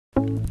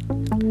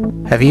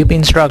Have you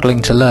been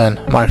struggling to learn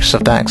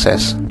Microsoft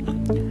Access?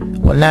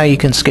 Well, now you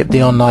can skip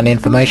the online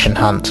information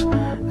hunt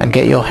and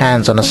get your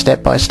hands on a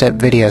step-by-step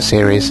video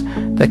series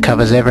that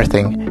covers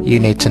everything you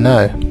need to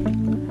know.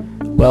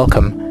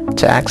 Welcome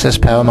to Access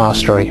Power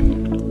Mastery.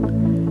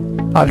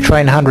 I've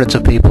trained hundreds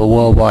of people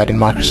worldwide in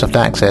Microsoft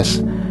Access.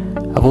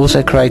 I've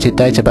also created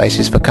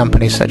databases for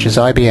companies such as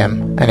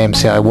IBM and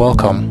MCI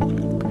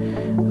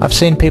WorldCom. I've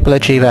seen people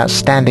achieve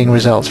outstanding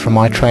results from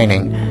my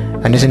training,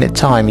 and isn't it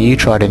time you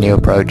tried a new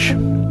approach?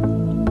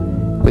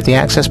 With the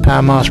Access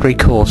Power Mastery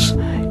course,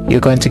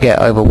 you're going to get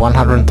over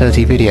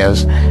 130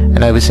 videos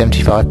and over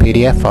 75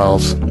 PDF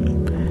files.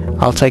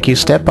 I'll take you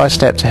step by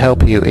step to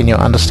help you in your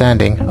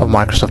understanding of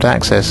Microsoft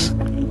Access.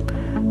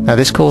 Now,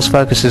 this course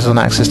focuses on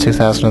Access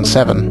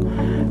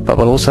 2007, but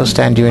will also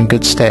stand you in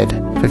good stead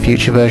for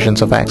future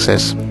versions of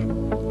Access.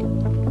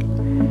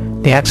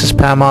 The Access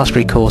Power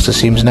Mastery course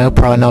assumes no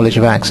prior knowledge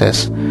of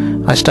Access.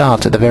 I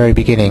start at the very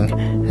beginning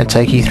and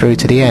take you through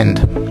to the end.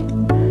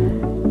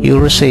 You'll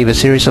receive a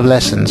series of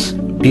lessons,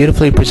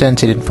 beautifully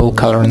presented in full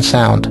colour and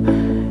sound.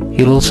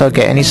 You'll also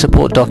get any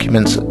support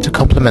documents to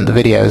complement the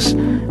videos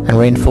and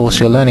reinforce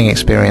your learning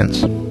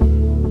experience.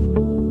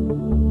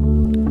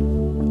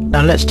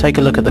 Now let's take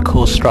a look at the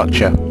course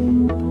structure.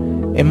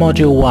 In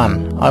Module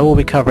 1, I will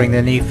be covering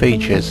the new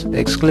features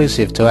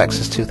exclusive to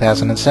Access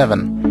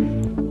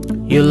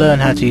 2007. You'll learn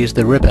how to use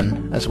the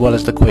ribbon as well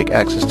as the Quick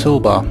Access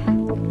toolbar.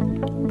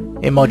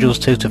 In Modules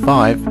 2 to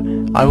 5,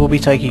 I will be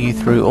taking you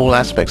through all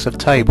aspects of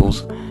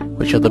tables,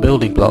 which are the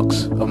building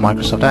blocks of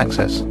Microsoft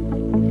Access.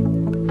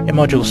 In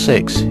Module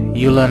 6,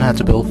 you'll learn how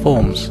to build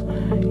forms.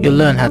 You'll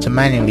learn how to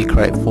manually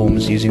create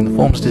forms using the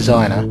Forms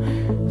Designer,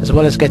 as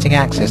well as getting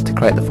access to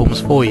create the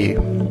forms for you.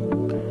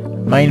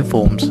 Main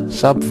forms,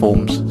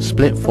 subforms,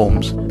 split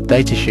forms,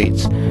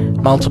 datasheets,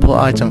 multiple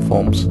item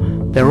forms,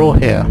 they're all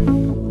here.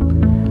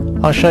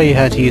 I'll show you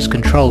how to use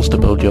controls to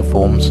build your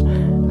forms,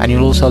 and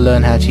you'll also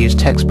learn how to use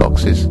text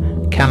boxes,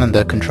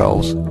 calendar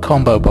controls,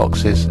 combo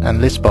boxes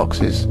and list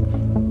boxes.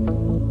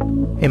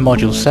 In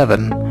Module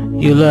 7,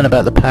 you'll learn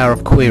about the power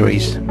of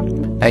queries.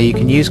 Now you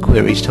can use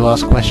queries to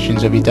ask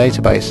questions of your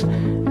database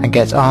and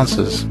get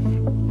answers.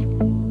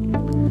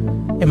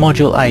 In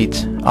Module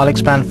 8, I'll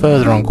expand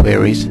further on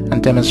queries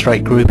and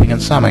demonstrate grouping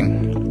and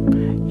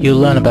summing. You'll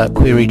learn about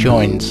query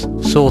joins,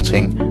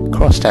 sorting,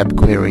 crosstab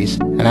queries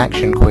and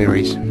action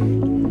queries.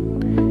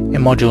 In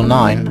Module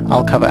 9,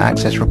 I'll cover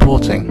Access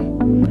reporting.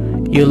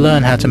 You'll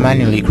learn how to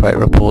manually create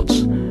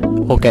reports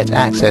or get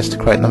access to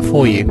create them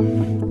for you.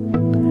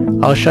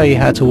 I'll show you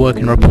how to work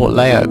in Report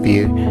Layout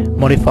View,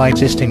 modify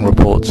existing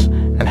reports,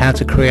 and how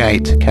to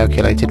create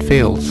calculated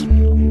fields.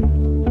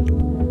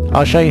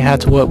 I'll show you how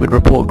to work with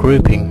report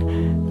grouping,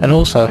 and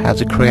also how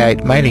to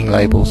create mailing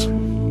labels.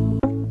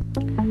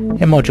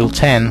 In Module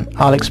 10,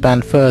 I'll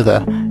expand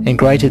further in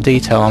greater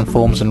detail on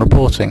forms and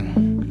reporting.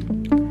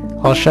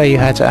 I'll show you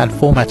how to add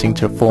formatting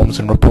to forms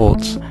and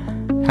reports,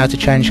 how to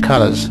change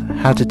colours,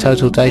 how to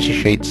total data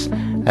sheets,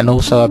 and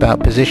also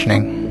about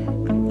positioning.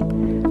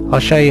 I'll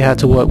show you how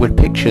to work with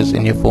pictures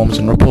in your forms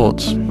and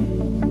reports.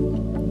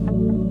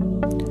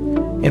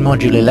 In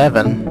Module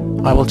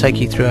 11, I will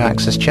take you through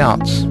Access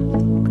charts.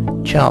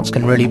 Charts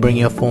can really bring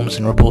your forms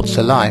and reports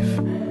to life,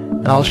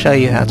 and I'll show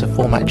you how to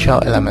format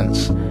chart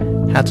elements,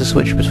 how to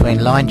switch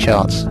between line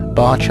charts,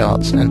 bar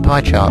charts and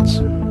pie charts.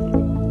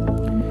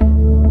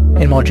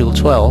 In Module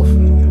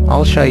 12,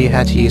 I'll show you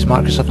how to use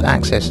Microsoft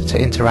Access to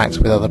interact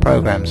with other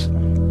programs.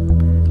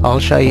 I'll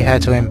show you how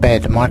to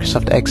embed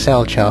Microsoft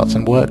Excel charts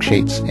and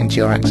worksheets into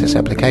your Access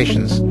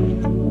applications.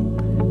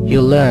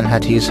 You'll learn how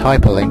to use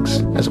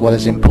hyperlinks, as well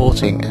as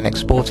importing and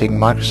exporting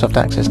Microsoft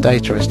Access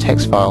data as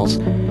text files,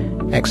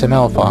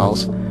 XML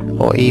files,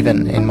 or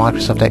even in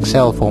Microsoft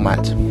Excel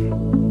format.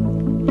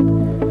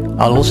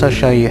 I'll also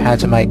show you how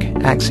to make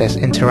Access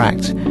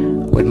interact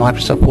with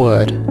Microsoft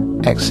Word,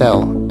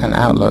 Excel and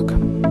Outlook.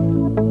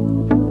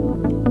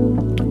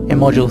 In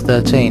Module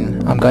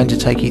 13, I'm going to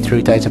take you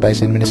through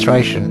database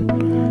administration.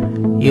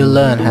 You'll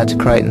learn how to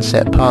create and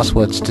set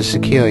passwords to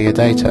secure your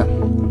data.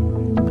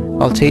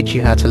 I'll teach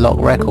you how to lock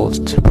records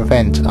to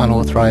prevent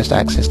unauthorized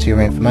access to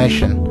your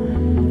information.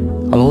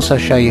 I'll also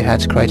show you how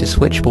to create a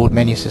switchboard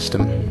menu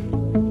system.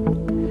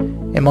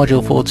 In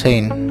Module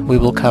 14, we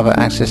will cover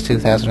Access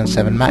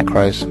 2007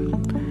 macros.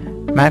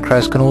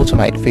 Macros can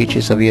automate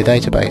features of your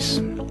database.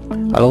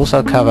 I'll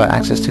also cover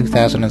Access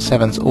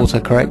 2007's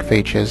autocorrect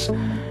features,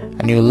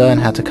 and you'll learn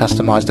how to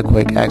customize the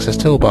Quick Access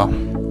toolbar.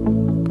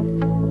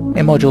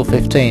 In Module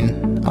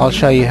 15, I'll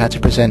show you how to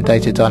present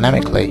data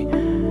dynamically.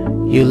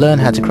 You'll learn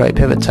how to create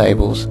pivot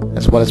tables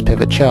as well as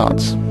pivot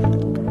charts.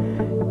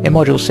 In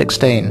Module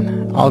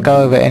 16, I'll go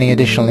over any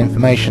additional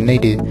information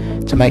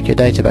needed to make your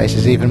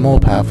databases even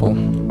more powerful.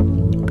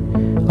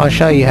 I'll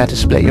show you how to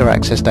split your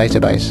Access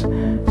database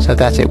so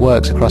that it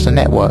works across a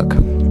network.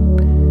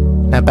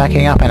 Now,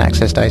 backing up an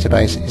Access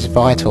database is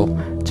vital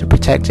to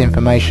protect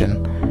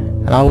information,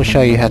 and I will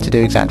show you how to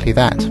do exactly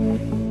that.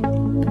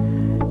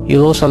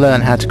 You'll also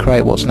learn how to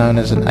create what's known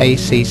as an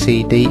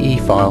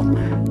ACCDE file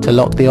to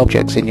lock the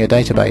objects in your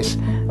database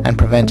and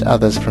prevent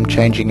others from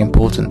changing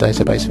important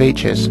database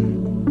features.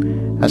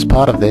 As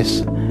part of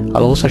this,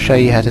 I'll also show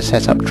you how to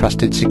set up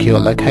trusted secure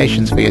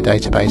locations for your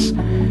database,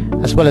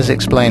 as well as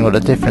explain what the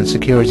different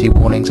security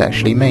warnings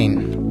actually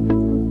mean.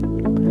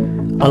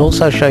 I'll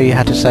also show you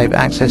how to save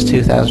Access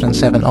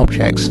 2007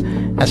 objects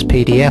as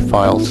PDF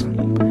files.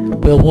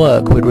 We'll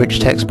work with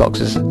rich text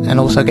boxes and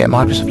also get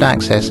Microsoft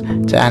Access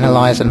to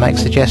analyze and make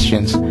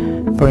suggestions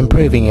for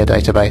improving your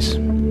database.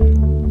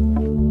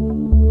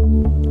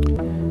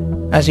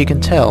 As you can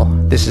tell,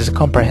 this is a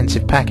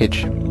comprehensive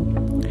package.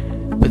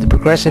 With the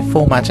progressive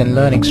format and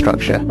learning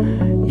structure,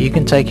 you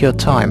can take your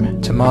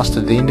time to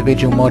master the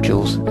individual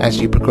modules as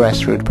you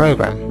progress through the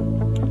program.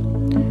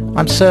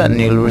 I'm certain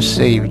you'll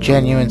receive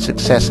genuine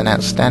success and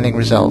outstanding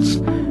results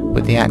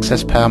with the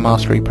Access Power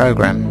Mastery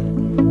program.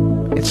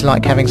 It's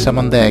like having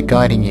someone there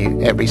guiding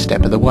you every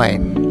step of the way.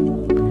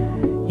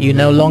 You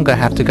no longer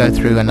have to go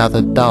through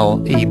another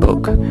dull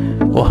e-book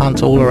or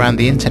hunt all around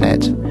the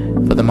internet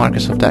for the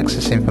Microsoft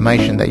Access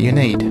information that you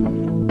need.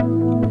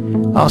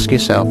 Ask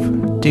yourself,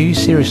 do you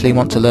seriously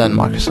want to learn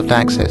Microsoft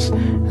Access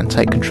and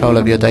take control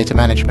of your data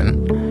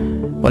management?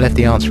 Well, if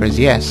the answer is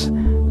yes,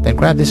 then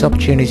grab this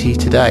opportunity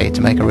today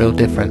to make a real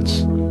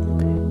difference.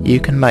 You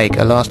can make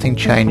a lasting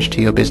change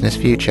to your business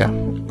future.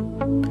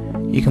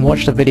 You can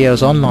watch the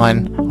videos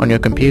online on your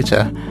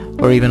computer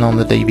or even on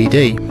the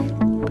DVD.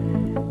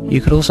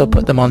 You could also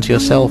put them onto your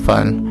cell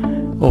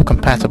phone or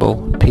compatible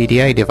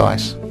PDA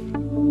device.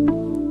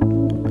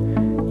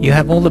 You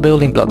have all the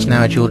building blocks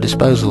now at your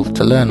disposal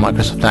to learn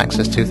Microsoft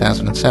Access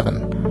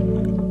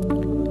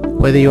 2007.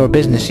 Whether you're a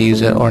business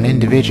user or an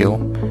individual,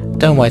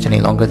 don't wait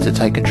any longer to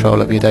take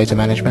control of your data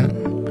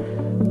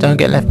management. Don't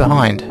get left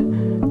behind.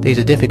 These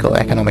are difficult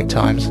economic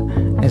times,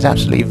 and it's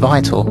absolutely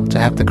vital to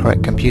have the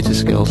correct computer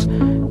skills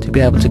to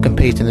be able to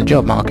compete in the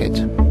job market.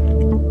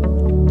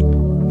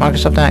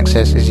 Microsoft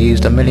Access is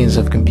used on millions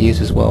of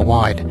computers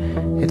worldwide.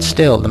 It's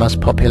still the most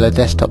popular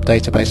desktop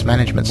database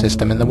management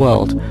system in the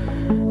world,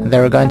 and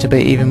there are going to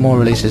be even more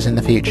releases in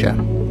the future.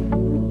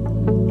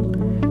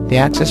 The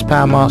Access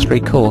Power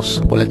Mastery course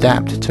will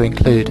adapt to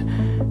include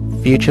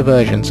future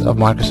versions of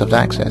Microsoft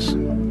Access.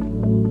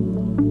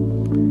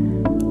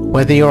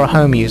 Whether you're a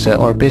home user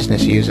or a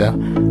business user,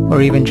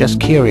 or even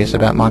just curious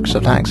about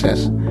Microsoft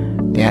Access,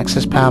 the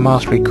Access Power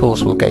Mastery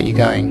course will get you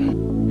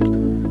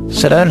going.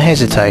 So don't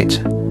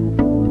hesitate.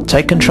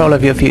 Take control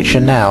of your future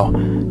now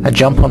and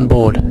jump on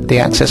board the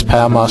Access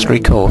Power Mastery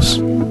course.